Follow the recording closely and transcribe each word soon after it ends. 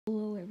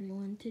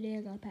today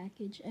I got a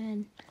package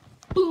and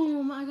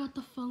boom, I got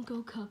the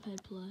Funko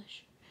Cuphead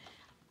plush.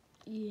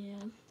 Yeah.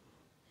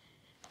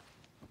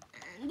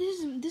 And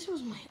this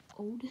was my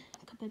old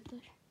Cuphead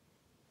plush.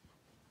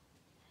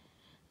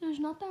 There's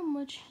not that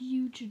much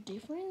huge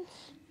difference,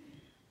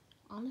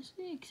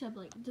 honestly, except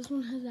like this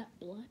one has that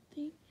black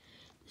thing.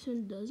 This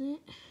one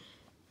doesn't.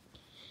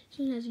 This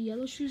one has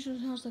yellow shoes. This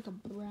one has like a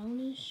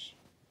brownish,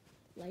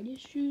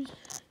 lightish shoes.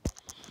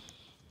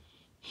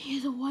 He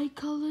has a white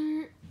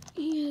color.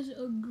 He has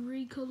a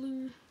gray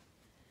color.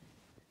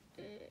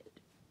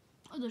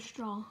 And the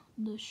straw,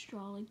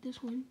 like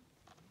this one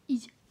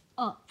is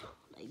up.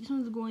 Like this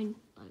one's going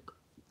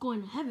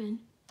to heaven.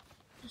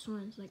 This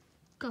one's like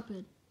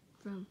Cuphead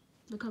from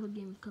the Cuphead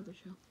game of Cuphead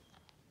show.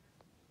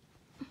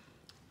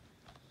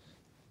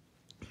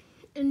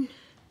 And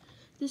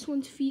this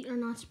one's feet are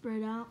not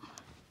spread out.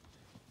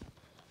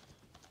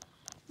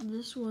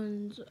 This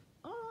one's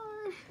are.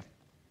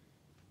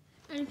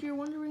 And if you're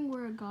wondering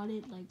where I got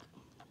it, like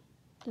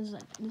this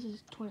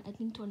is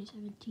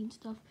 2017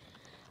 stuff.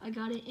 I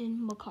got it in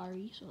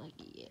Macari, so like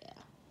yeah,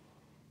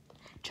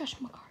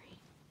 trust Macari.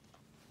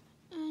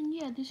 And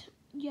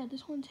yeah,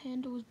 this one's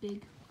handle is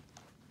big.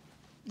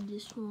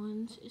 This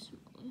one's is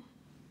small,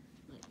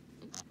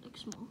 like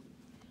small.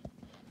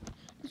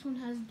 This one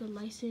has the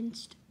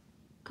licensed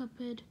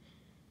Cuphead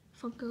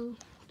Funko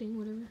thing,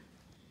 whatever.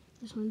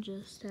 This one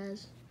just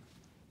has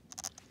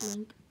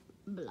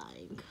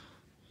blank.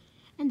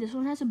 And this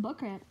one has a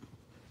buckrat.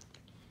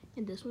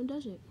 And this one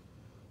doesn't.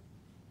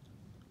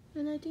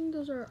 And I think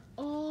those are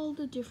all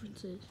the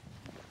differences.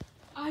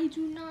 I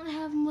do not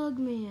have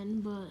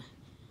Mugman, but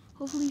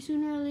hopefully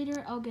sooner or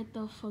later I'll get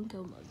the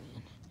Funko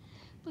Mugman.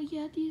 But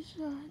yeah,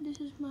 this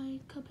is my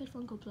Cuphead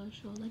Funko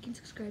plush. So like and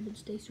subscribe and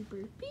stay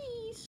super. Peace!